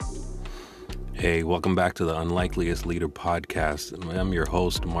Hey, welcome back to the Unlikeliest Leader podcast. I'm your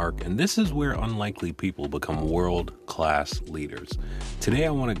host, Mark, and this is where unlikely people become world-class leaders. Today, I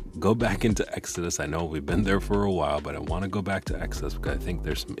want to go back into Exodus. I know we've been there for a while, but I want to go back to Exodus because I think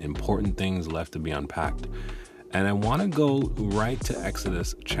there's some important things left to be unpacked. And I want to go right to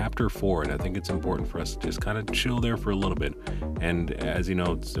Exodus chapter 4, and I think it's important for us to just kind of chill there for a little bit. And as you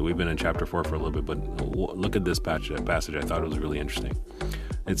know, so we've been in chapter 4 for a little bit, but look at this passage. I thought it was really interesting.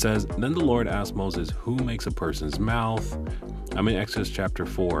 It says, "Then the Lord asked Moses, who makes a person's mouth?" I'm in Exodus chapter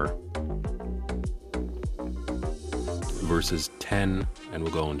 4, verses 10, and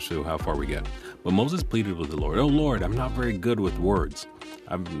we'll go and show how far we get. But Moses pleaded with the Lord, "Oh Lord, I'm not very good with words.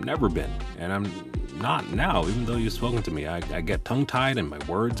 I've never been, and I'm not now, even though you've spoken to me. I get tongue-tied and my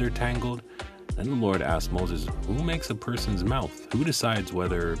words are tangled." Then the Lord asked Moses, "Who makes a person's mouth? Who decides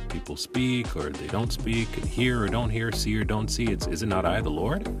whether people speak or they don't speak, hear or don't hear, see or don't see? Is it not I, the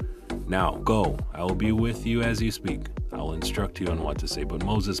Lord? Now go, I will be with you as you speak. I will instruct you on what to say." But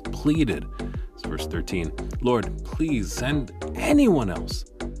Moses pleaded, it's verse 13, "Lord, please send anyone else."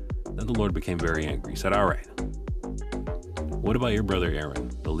 Then the Lord became very angry. He said, "All right, what about your brother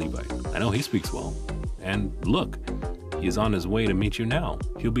Aaron, the Levite? I know he speaks well. And look, he is on his way to meet you now.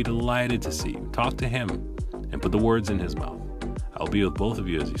 He'll be delighted to see you. Talk to him and put the words in his mouth. I'll be with both of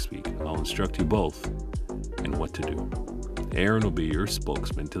you as you speak. I'll instruct you both in what to do. Aaron will be your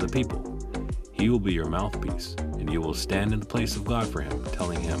spokesman to the people. He will be your mouthpiece, and you will stand in the place of God for him,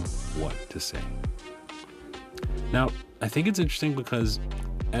 telling him what to say." Now, I think it's interesting because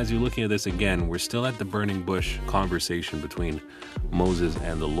as you're looking at this again, we're still at the burning bush conversation between Moses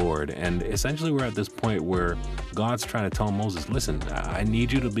and the Lord. And essentially we're at this point where God's trying to tell Moses, listen, I need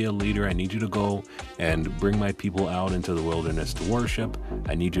you to be a leader. I need you to go and bring my people out into the wilderness to worship.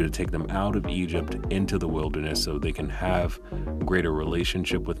 I need you to take them out of Egypt into the wilderness so they can have greater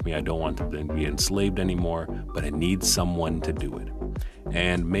relationship with me. I don't want them to be enslaved anymore, but I need someone to do it.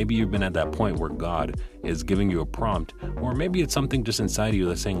 And maybe you've been at that point where God is giving you a prompt, or maybe it's something just inside of you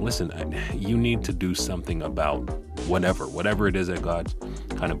that's saying, listen, you need to do something about whatever it is that God's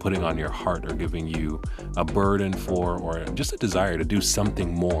kind of putting on your heart or giving you a burden for, or just a desire to do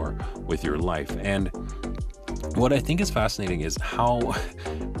something more with your life. And what I think is fascinating is how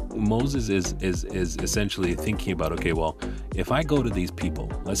Moses is essentially thinking about, okay, well, if I go to these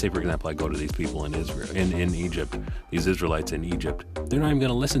people, let's say, for example, I go to these people in Israel, in Egypt, these Israelites in Egypt, they're not even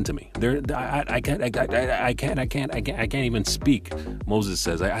going to listen to me. I can't even speak. Moses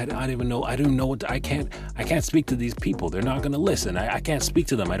says, I can't speak to these people. They're not going to listen. I can't speak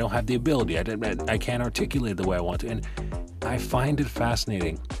to them. I don't have the ability. I can't articulate the way I want to. And I find it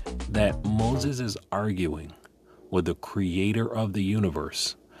fascinating that Moses is arguing with the creator of the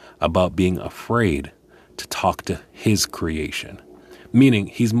universe about being afraid to talk to his creation. Meaning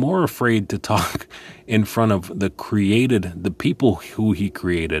he's more afraid to talk in front of the people who he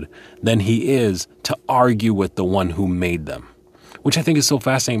created, than he is to argue with the one who made them. Which I think is so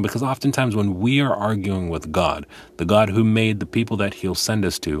fascinating, because oftentimes when we are arguing with God, the God who made the people that he'll send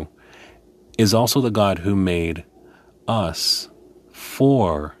us to is also the God who made us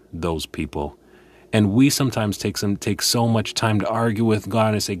for those people. And we sometimes take so much time to argue with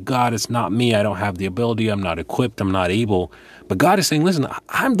God and say, God, it's not me. I don't have the ability. I'm not equipped. I'm not able. But God is saying, listen,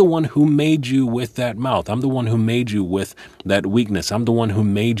 I'm the one who made you with that mouth. I'm the one who made you with that weakness. I'm the one who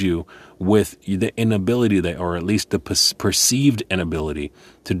made you with the inability, or at least the perceived inability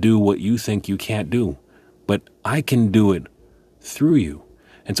to do what you think you can't do. But I can do it through you.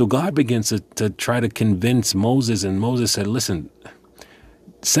 And so God begins to try to convince Moses, and Moses said, listen,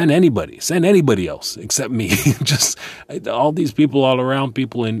 send anybody else except me. Just all these people all around,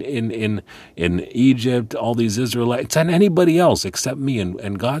 people in Egypt, all these Israelites, send anybody else except me.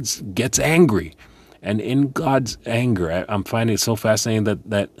 And God gets angry. And in God's anger, I'm finding it so fascinating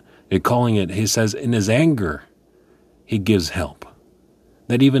that they're calling it, he says, in his anger, he gives help.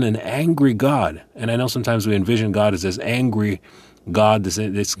 That even an angry God, and I know sometimes we envision God as this angry God,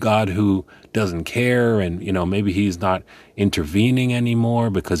 this God who doesn't care, and maybe he's not intervening anymore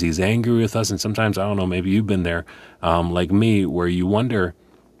because he's angry with us. And sometimes, I don't know, maybe you've been there, like me, where you wonder,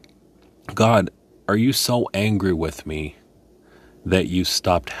 God, are you so angry with me that you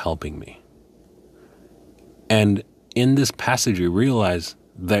stopped helping me? And in this passage, you realize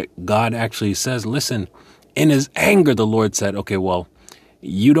that God actually says, listen, in his anger, the Lord said, okay, well,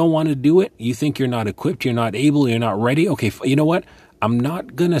 you don't want to do it? You think you're not equipped, you're not able, you're not ready? Okay, you know what? I'm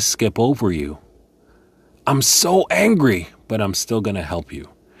not going to skip over you. I'm so angry, but I'm still going to help you.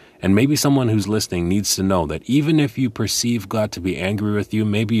 And maybe someone who's listening needs to know that even if you perceive God to be angry with you,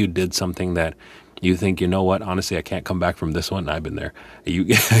 maybe you did something that You think, you know what? Honestly, I can't come back from this one. I've been there.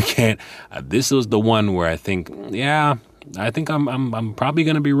 I can't. This was the one where I think, yeah, I think I'm probably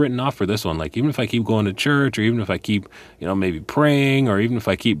going to be written off for this one. Like, even if I keep going to church, or even if I keep, maybe praying, or even if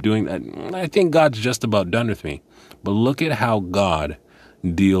I keep doing that, I think God's just about done with me. But look at how God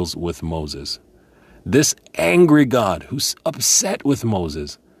deals with Moses. This angry God who's upset with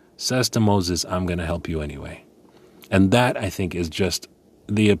Moses says to Moses, I'm going to help you anyway. And that, I think, is just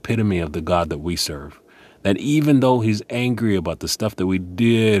the epitome of the God that we serve. That even though he's angry about the stuff that we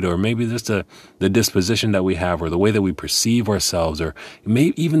did, or maybe just the disposition that we have, or the way that we perceive ourselves, or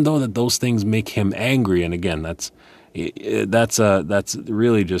even though that those things make him angry, and again, that's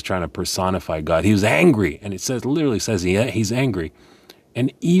really just trying to personify God. He was angry, and it literally says he's angry.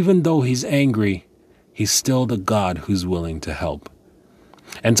 And even though he's angry, he's still the God who's willing to help.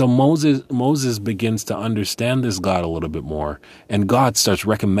 And so Moses begins to understand this God a little bit more, and God starts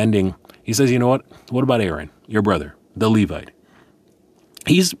recommending. He says, you know what about Aaron, your brother, the Levite?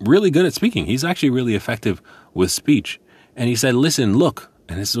 He's really good at speaking. He's actually really effective with speech. And he said, listen, look,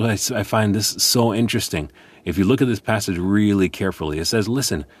 and this is what I find this so interesting. If you look at this passage really carefully, it says,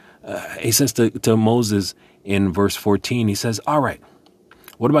 listen, he says to Moses in verse 14, he says, all right,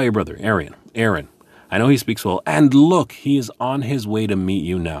 what about your brother, Aaron? I know he speaks well, and look, he is on his way to meet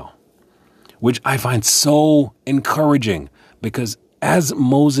you now, which I find so encouraging, because as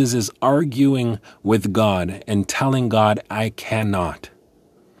Moses is arguing with God and telling God, I cannot,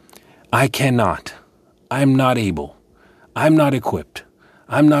 I'm not able, I'm not equipped,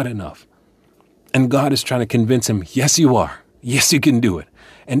 I'm not enough. And God is trying to convince him, yes, you are. Yes, you can do it.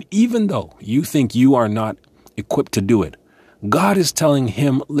 And even though you think you are not equipped to do it, God is telling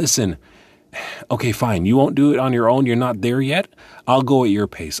him, listen, okay, fine. You won't do it on your own. You're not there yet. I'll go at your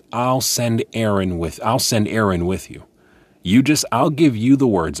pace. I'll send Aaron with you. I'll give you the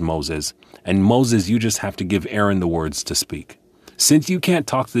words, Moses. And Moses, you just have to give Aaron the words to speak. Since you can't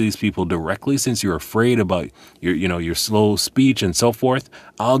talk to these people directly, since you're afraid about your slow speech and so forth,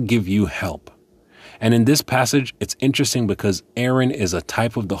 I'll give you help. And in this passage, it's interesting because Aaron is a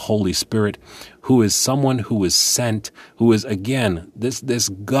type of the Holy Spirit, who is someone who is sent, who is, again, this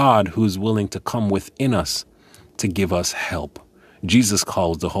God who's willing to come within us to give us help. Jesus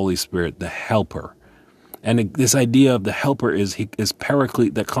calls the Holy Spirit the helper. And this idea of the helper is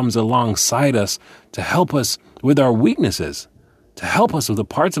paraclete, that comes alongside us to help us with our weaknesses, to help us with the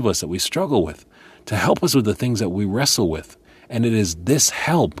parts of us that we struggle with, to help us with the things that we wrestle with. And it is this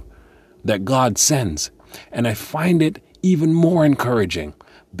help that God sends. And I find it even more encouraging,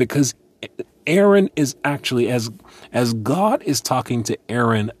 because Aaron is actually, as God is talking to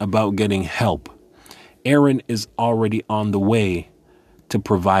Aaron about getting help, Aaron is already on the way to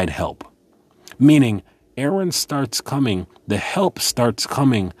provide help. Meaning, Aaron starts coming, the help starts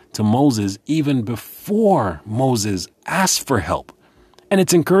coming to Moses even before Moses asks for help. And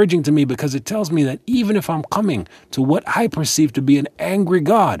it's encouraging to me, because it tells me that even if I'm coming to what I perceive to be an angry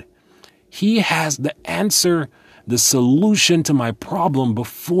God, he has the answer, the solution to my problem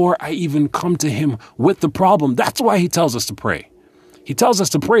before I even come to him with the problem. That's why he tells us to pray. He tells us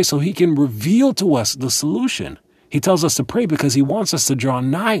to pray so he can reveal to us the solution. He tells us to pray because he wants us to draw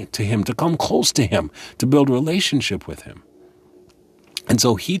nigh to him, to come close to him, to build a relationship with him. And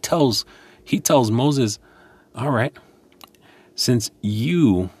so he tells Moses, all right, since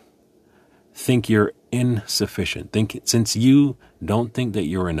you think you're insufficient, since you don't think that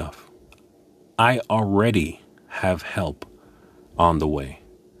you're enough, I already have help on the way.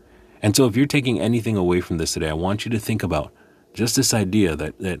 And so if you're taking anything away from this today, I want you to think about just this idea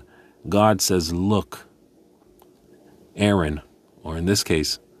that God says, look, Aaron, or in this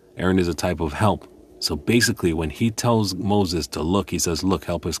case, Aaron is a type of help. So basically, when he tells Moses to look, he says, look,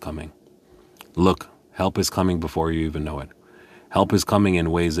 help is coming. Look, help is coming before you even know it. Help is coming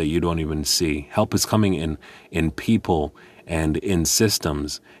in ways that you don't even see. Help is coming in people and in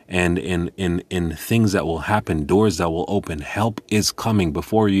systems and in things that will happen, doors that will open. Help is coming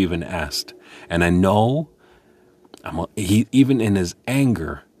before you even asked. And I know, even in his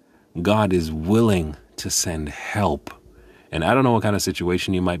anger, God is willing to send help. And I don't know what kind of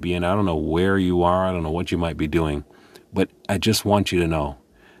situation you might be in. I don't know where you are. I don't know what you might be doing. But I just want you to know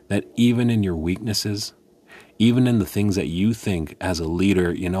that even in your weaknesses, even in the things that you think as a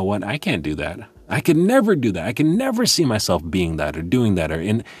leader, you know what, I can't do that. I can never do that. I can never see myself being that or doing that,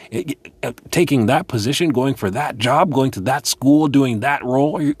 or taking that position, going for that job, going to that school, doing that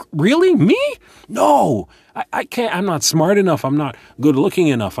role. Really? Me? No, I can't. I'm not smart enough. I'm not good looking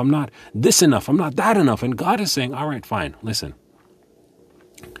enough. I'm not this enough. I'm not that enough. And God is saying, all right, fine. Listen,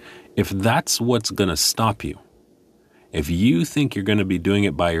 if that's what's going to stop you, If you think you're going to be doing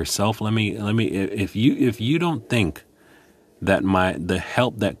it by yourself, if you don't think that the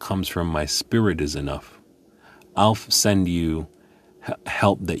help that comes from my Spirit is enough, I'll send you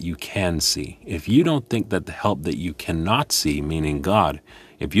help that you can see. If you don't think that the help that you cannot see, meaning God,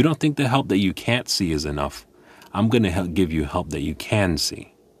 if you don't think the help that you can't see is enough, I'm going to give you help that you can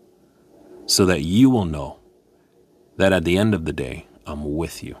see, so that you will know that at the end of the day, I'm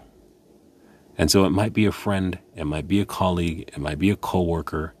with you. And so it might be a friend, it might be a colleague, it might be a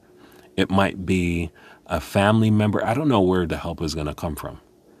coworker, it might be a family member. I don't know where the help is going to come from.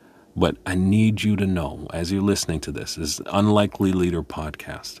 But I need you to know, as you're listening to this Unlikely Leader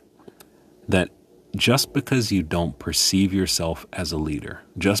podcast, that just because you don't perceive yourself as a leader,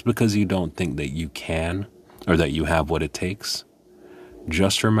 just because you don't think that you can or that you have what it takes,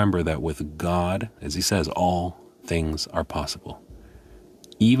 just remember that with God, as he says, all things are possible.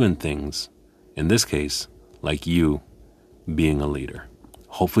 Even things, in this case, like you being a leader.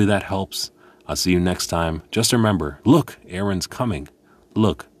 Hopefully that helps. I'll see you next time. Just remember, look, Aaron's coming.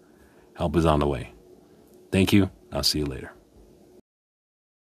 Look, help is on the way. Thank you. I'll see you later.